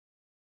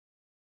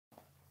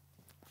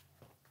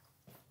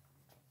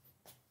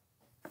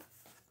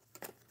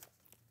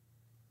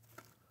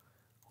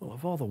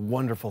Of all the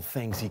wonderful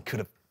things he could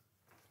have...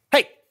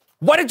 Hey,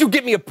 why did you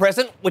get me a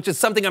present, which is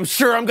something I'm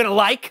sure I'm gonna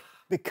like?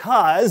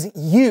 Because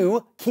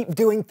you keep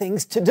doing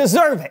things to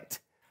deserve it.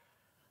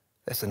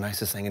 That's the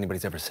nicest thing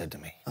anybody's ever said to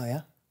me. Oh,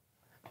 yeah?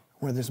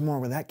 Well, there's more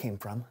where that came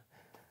from.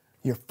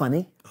 You're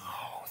funny.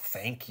 Oh,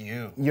 thank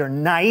you. You're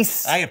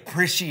nice. I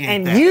appreciate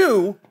and that. And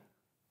you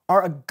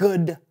are a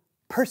good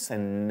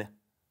person.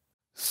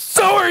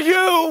 So are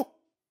you!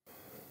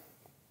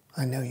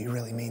 I know you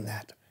really mean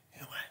that.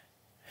 You know what?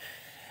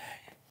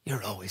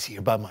 You're always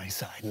here by my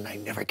side, and I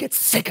never get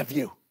sick of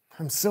you.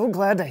 I'm so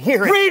glad to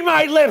hear it. Read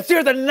my lips!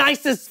 You're the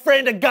nicest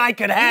friend a guy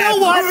could have. You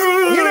know what?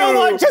 You know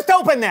what? Just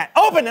open that.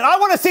 Open it. I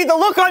want to see the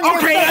look on your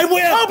face. Okay, I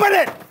will. Open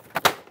it.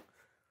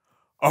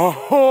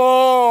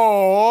 Oh,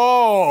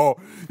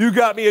 you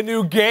got me a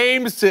new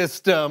game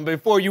system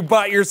before you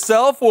bought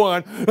yourself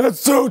one. That's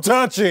so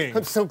touching.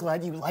 I'm so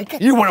glad you like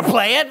it. You want to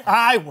play it?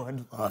 I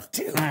would love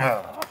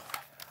to.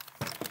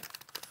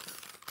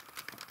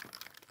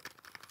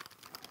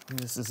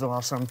 This is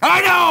awesome.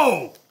 I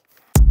know!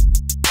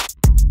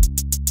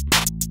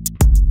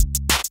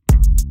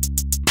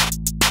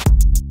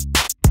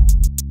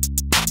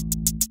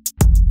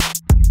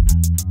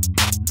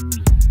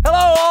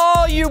 Hello,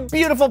 all you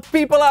beautiful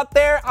people out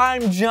there.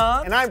 I'm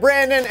John. And I'm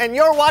Brandon, and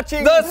you're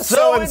watching The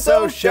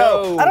So-and-so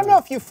Show. I don't know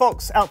if you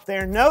folks out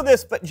there know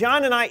this, but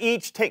John and I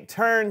each take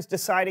turns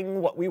deciding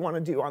what we want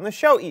to do on the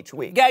show each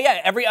week.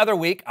 Yeah. Every other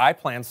week, I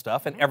plan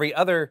stuff, and every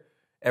other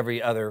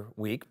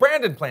week,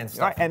 Brandon plans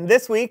stuff. Right, and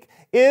this week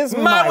is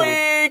my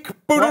week.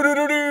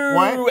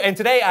 What? And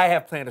today I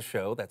have planned a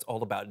show that's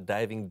all about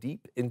diving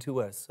deep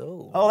into our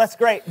soul. Oh, that's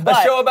great. A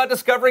show about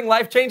discovering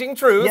life-changing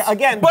truths. Yeah,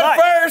 again, But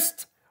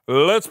first,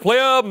 let's play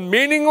a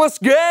meaningless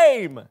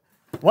game.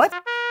 What?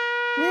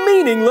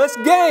 Meaningless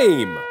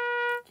game.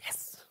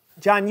 Yes.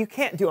 John, you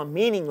can't do a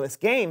meaningless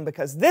game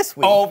because this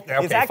week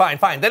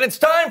fine. Then it's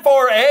time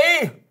for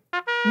a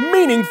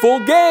meaningful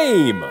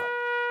game.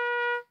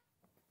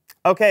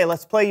 Okay,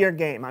 let's play your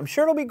game. I'm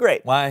sure it'll be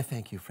great. Why,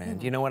 thank you,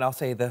 friend. You know what? I'll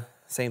say the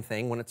same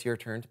thing when it's your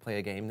turn to play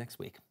a game next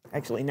week.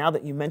 Actually, now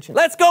that you mention it.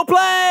 Let's go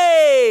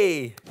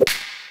play!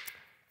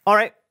 All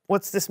right,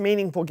 what's this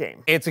meaningful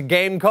game? It's a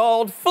game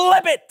called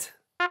Flip It.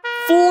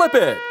 Flip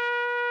It.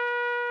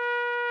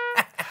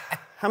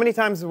 How many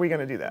times are we going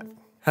to do that?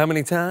 How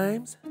many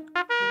times?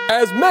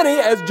 As many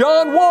as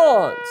John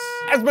wants.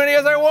 As many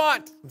as I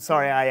want. I'm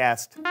sorry I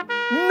asked.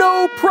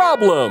 No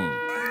problem.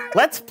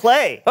 Let's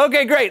play.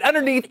 Okay, great.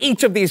 Underneath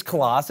each of these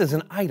cloths is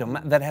an item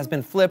that has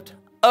been flipped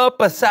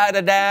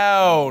upside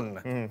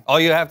down. All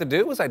you have to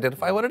do is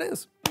identify what it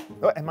is.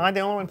 Oh, am I the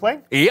only one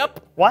playing? Yep.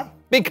 Why?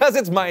 Because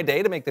it's my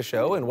day to make the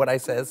show, and what I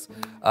says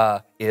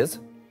is...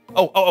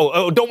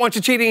 Oh, don't want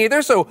you cheating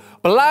either, so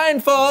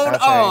blindfold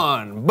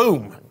on.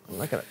 Boom. I'm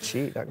not going to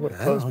cheat. I would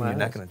have closed my eyes. You're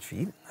not going to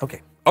cheat?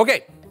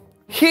 Okay.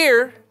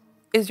 Here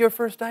is your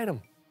first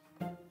item.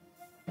 Right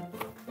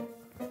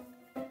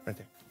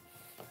there.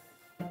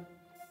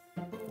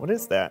 What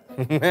is that?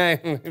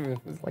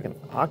 It's like an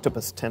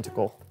octopus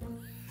tentacle.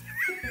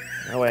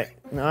 Oh, wait.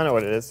 No, I know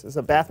what it is. Is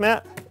it a bath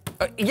mat?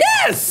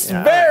 Yes!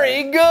 Yeah.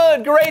 Very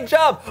good. Great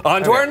job.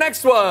 On to our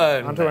next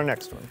one. On to our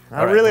next one.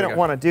 I really don't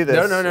want to do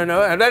this.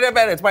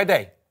 No. It's my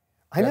day.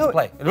 I know.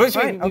 Play.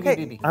 Fine.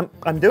 Okay.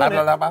 I'm doing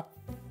it.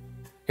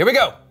 Here we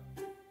go.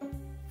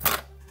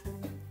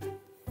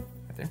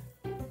 Right there.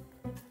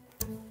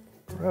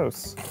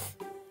 Gross.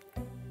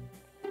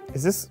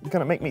 Is this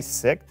gonna make me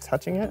sick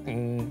touching it?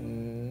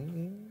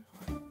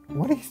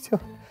 What are you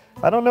doing?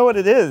 I don't know what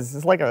it is.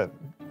 It's like an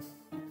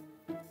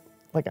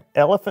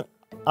elephant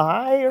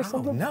eye or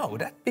something? Oh, no,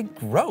 that'd be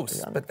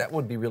gross. But that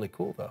would be really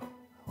cool, though.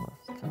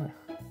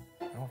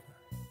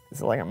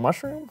 Is it like a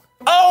mushroom?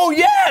 Oh,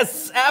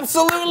 yes!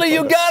 Absolutely,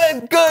 you got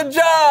it. Good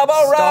job.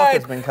 All right. Stalk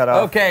has been cut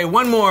off. Okay,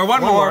 one more. Okay.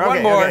 All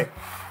right,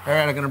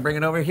 I'm gonna bring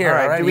it over here.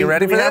 All right, you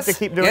ready for this? Do we have to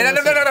keep doing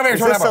this? No. Is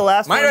this the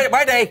last one?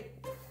 My day.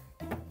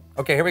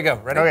 Okay, here we go.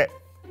 Ready? Okay.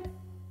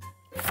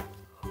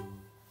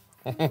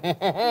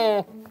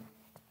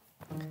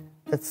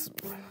 It's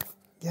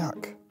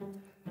yuck.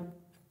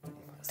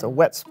 It's a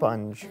wet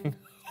sponge.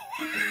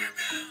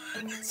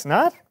 It's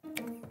not?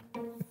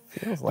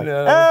 Feels like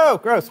No. Oh,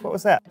 gross. What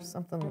was that?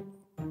 Something.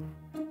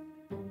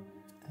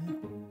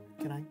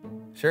 Can I?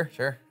 Sure,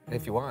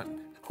 if you want.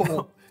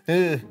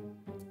 Is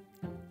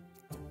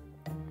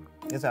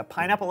a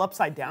pineapple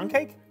upside down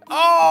cake?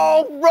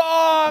 Oh,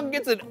 wrong!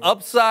 It's an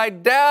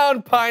upside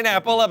down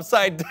pineapple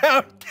upside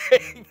down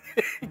cake.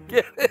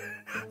 Get it?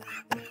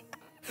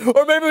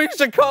 Or maybe we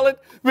should call it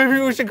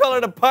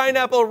a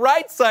pineapple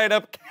right side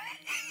up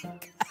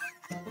cake.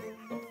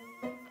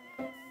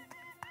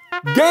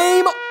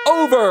 Game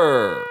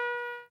over.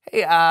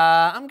 Hey,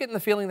 I'm getting the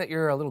feeling that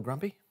you're a little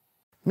grumpy.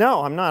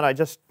 No, I'm not. I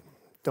just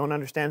don't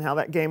understand how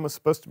that game was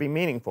supposed to be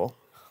meaningful.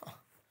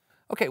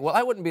 Okay, well,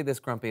 I wouldn't be this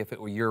grumpy if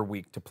it were your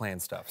week to plan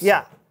stuff. So.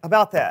 Yeah,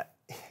 about that.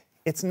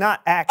 It's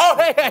not actually. Oh,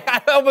 hey,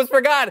 I almost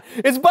forgot.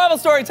 It's Bible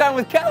story time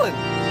with Kellen.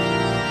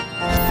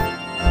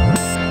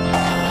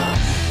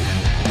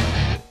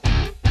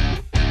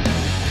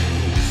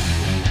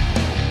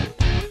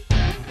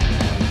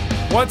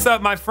 What's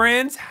up, my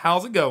friends?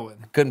 How's it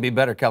going? Couldn't be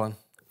better, Kellen.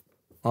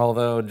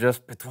 Although,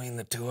 just between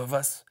the two of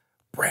us,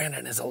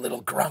 Brandon is a little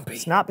grumpy.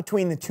 It's not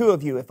between the two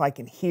of you if I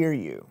can hear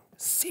you.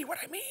 See what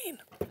I mean?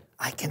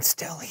 I can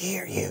still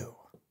hear you.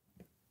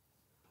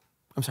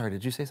 I'm sorry,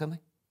 did you say something?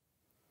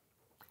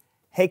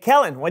 Hey,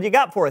 Kellen, what you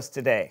got for us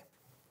today?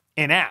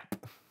 An app.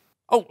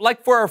 Oh,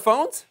 like for our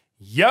phones?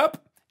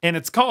 Yup. And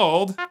it's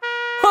called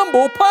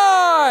Humble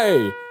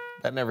Pie!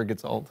 That never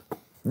gets old.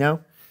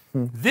 No?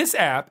 This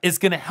app is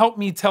going to help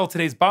me tell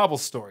today's Bible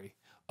story,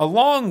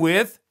 along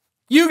with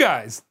you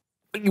guys,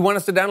 You want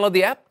us to download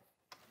the app?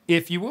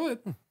 if you would.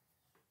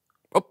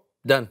 Oh,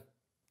 done.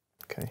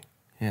 Okay.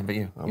 Yeah, but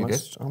you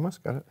good?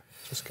 Almost got it.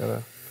 Just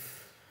gotta...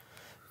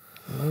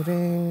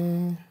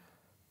 Loading.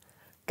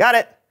 Got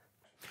it.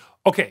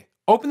 Okay,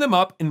 open them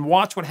up and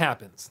watch what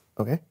happens.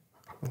 Okay.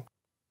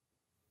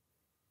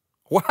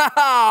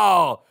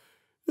 Wow!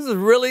 This is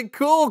really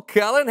cool,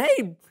 Kellen.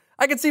 Hey,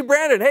 I can see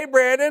Brandon. Hey,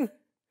 Brandon.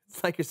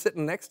 It's like you're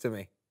sitting next to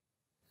me.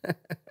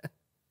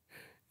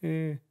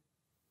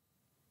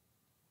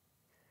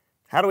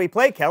 How do we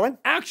play, Kellen?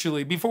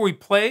 Actually, before we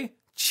play,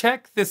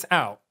 check this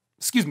out.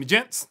 Excuse me,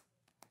 gents.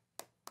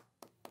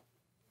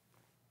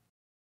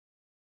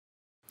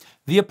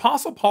 The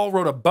Apostle Paul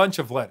wrote a bunch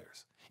of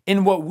letters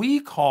in what we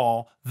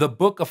call the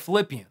book of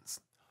Philippians.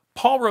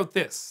 Paul wrote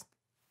this: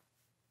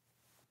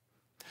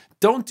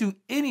 "Don't do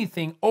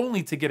anything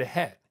only to get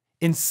ahead.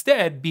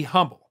 Instead, be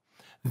humble.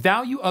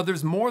 Value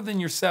others more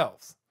than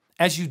yourselves.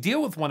 As you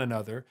deal with one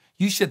another,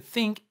 you should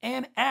think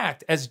and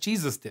act as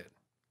Jesus did."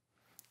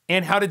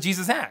 And how did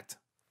Jesus act?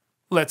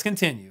 Let's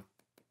continue.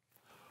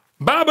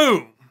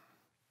 Ba-boom!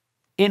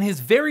 In his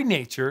very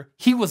nature,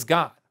 he was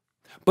God.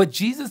 But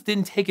Jesus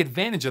didn't take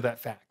advantage of that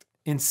fact.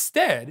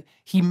 Instead,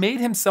 he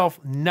made himself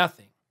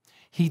nothing.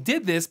 He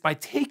did this by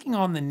taking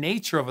on the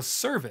nature of a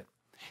servant.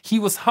 He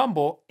was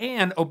humble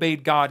and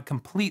obeyed God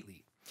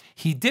completely.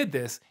 He did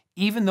this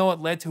even though it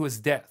led to his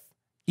death.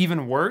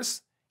 Even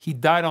worse, he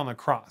died on the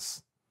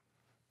cross.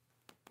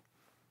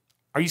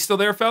 Are you still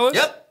there, fellas?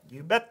 Yep.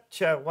 You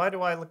betcha. Why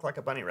do I look like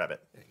a bunny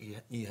rabbit?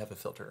 You have a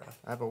filter on.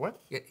 I have a what?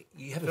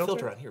 You have a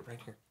filter on here, right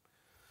here.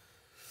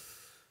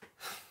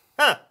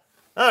 Huh.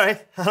 All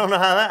right. I don't know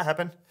how that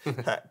happened.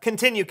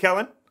 Continue,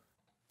 Kellen.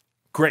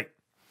 Great.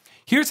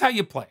 Here's how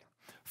you play.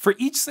 For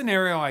each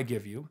scenario I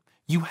give you,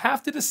 you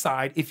have to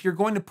decide if you're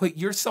going to put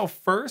yourself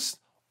first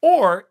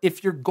or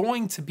if you're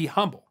going to be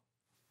humble.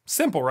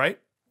 Simple, right?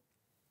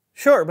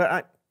 Sure, but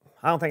I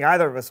don't think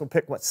either of us will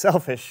pick what's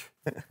selfish.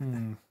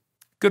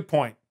 Good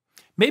point.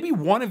 Maybe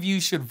one of you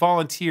should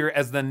volunteer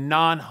as the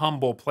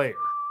non-humble player.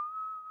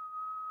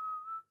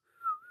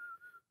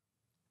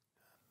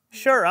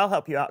 Sure, I'll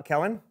help you out,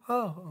 Kellen.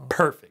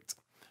 Perfect.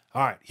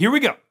 All right, here we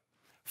go.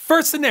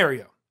 First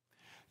scenario.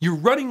 You're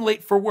running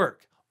late for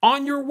work.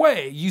 On your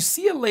way, you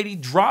see a lady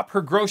drop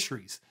her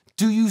groceries.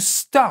 Do you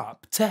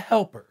stop to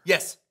help her?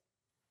 Yes.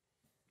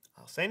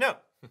 I'll say no.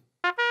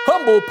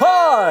 Humble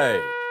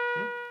Pie!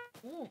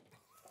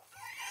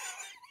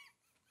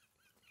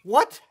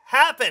 What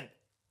happened?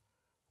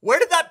 Where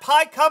did that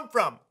pie come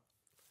from?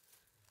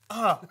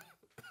 I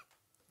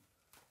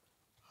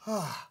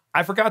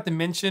forgot to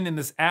mention in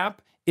this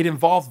app, it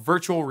involves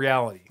virtual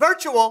reality.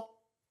 Virtual?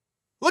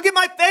 Look at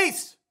my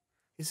face!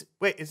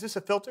 Wait, is this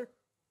a filter?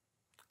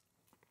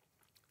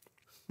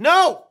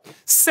 No!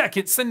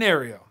 Second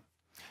scenario.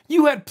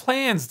 You had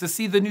plans to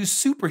see the new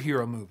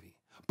superhero movie,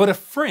 but a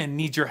friend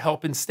needs your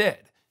help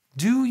instead.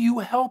 Do you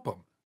help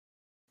him?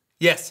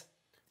 Yes.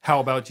 How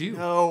about you?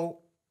 No.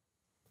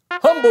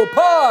 Humble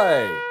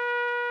Pie!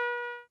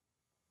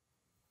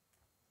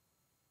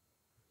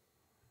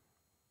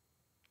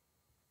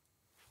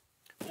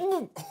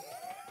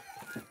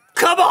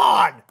 Come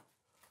on!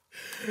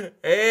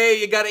 Hey,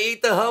 you gotta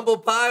eat the humble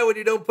pie when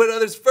you don't put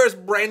others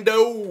first,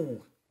 Brando.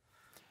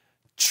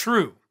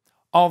 True.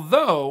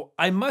 Although,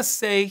 I must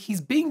say, he's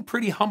being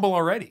pretty humble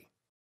already.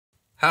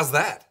 How's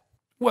that?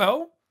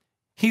 Well,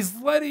 he's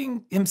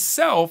letting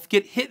himself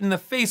get hit in the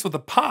face with a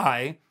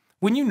pie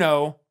when you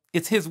know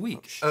it's his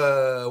week.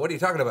 What are you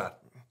talking about?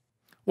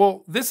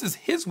 Well, this is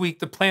his week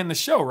to plan the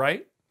show,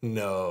 right?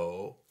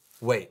 No.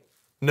 Wait.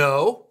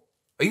 No?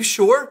 Are you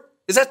sure?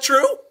 Is that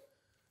true?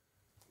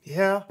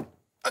 Yeah.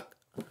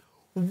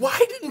 Why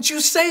didn't you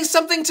say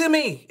something to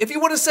me? If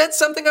you would have said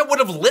something, I would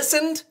have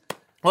listened.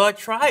 Well, I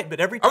tried, but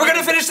every time... Are we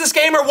gonna finish this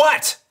game or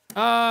what?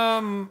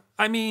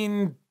 I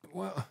mean,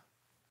 well,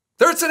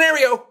 Third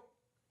scenario.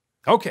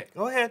 okay.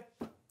 Go ahead.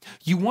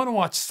 You want to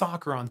watch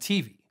soccer on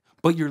TV,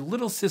 but your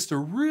little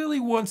sister really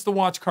wants to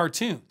watch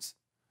cartoons.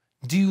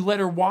 Do you let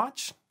her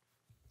watch?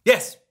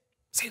 Yes.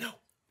 Say no.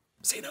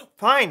 Say no.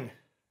 Fine.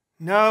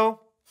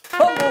 No.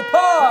 Humble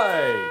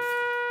Pie!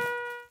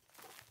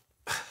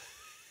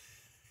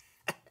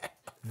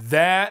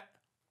 That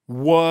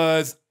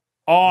was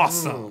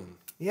awesome.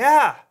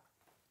 Yeah.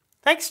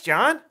 Thanks,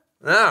 John.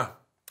 No,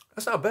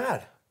 that's not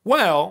bad.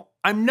 Well,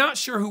 I'm not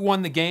sure who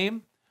won the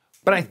game,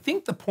 but I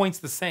think the point's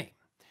the same.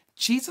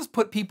 Jesus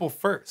put people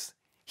first.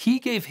 He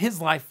gave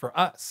his life for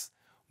us.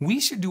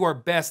 We should do our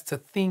best to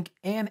think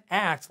and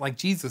act like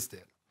Jesus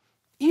did.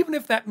 even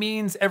if that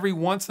means every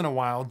once in a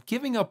while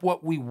giving up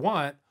what we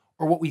want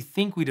or what we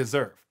think we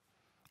deserve.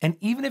 And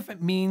even if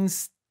it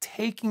means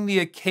taking the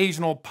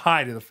occasional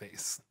pie to the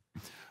face.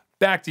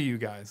 Back to you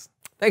guys.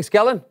 Thanks,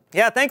 Kellen.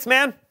 Yeah, thanks,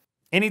 man.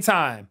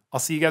 Anytime. I'll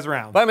see you guys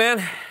around. Bye,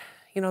 man.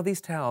 You know,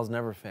 these towels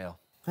never fail.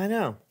 I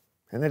know.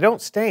 And they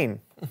don't stain.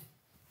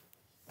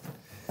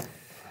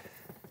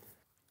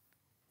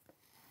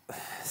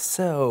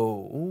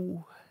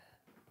 So,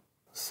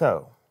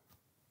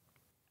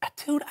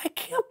 dude, I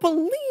can't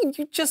believe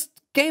you just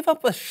gave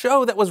up a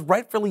show that was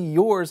rightfully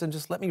yours and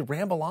just let me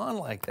ramble on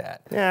like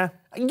that. Yeah,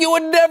 You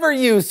would never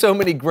use so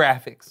many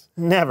graphics.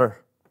 never.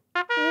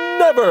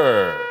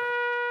 Never.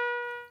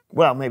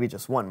 Well, maybe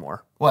just one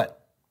more. What?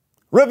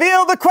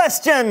 Reveal the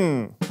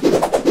question!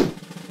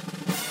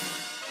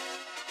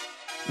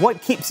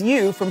 What keeps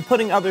you from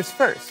putting others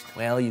first?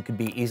 Well, you could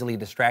be easily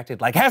distracted.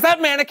 Like, has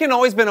that mannequin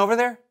always been over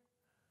there?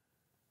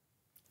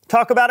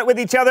 Talk about it with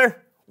each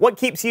other. What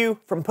keeps you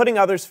from putting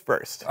others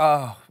first?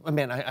 Oh,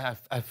 man,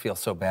 I feel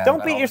so bad. Don't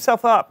about beat all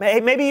yourself up. Hey,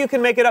 maybe you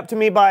can make it up to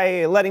me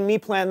by letting me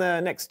plan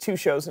the next 2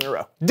 shows in a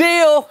row. this.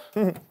 Deal!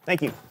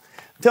 Thank you.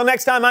 Until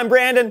next time, I'm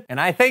Brandon, And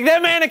I think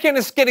that mannequin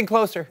is getting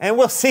closer. and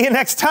we'll see you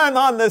next time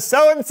on the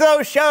So and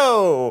So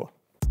Show.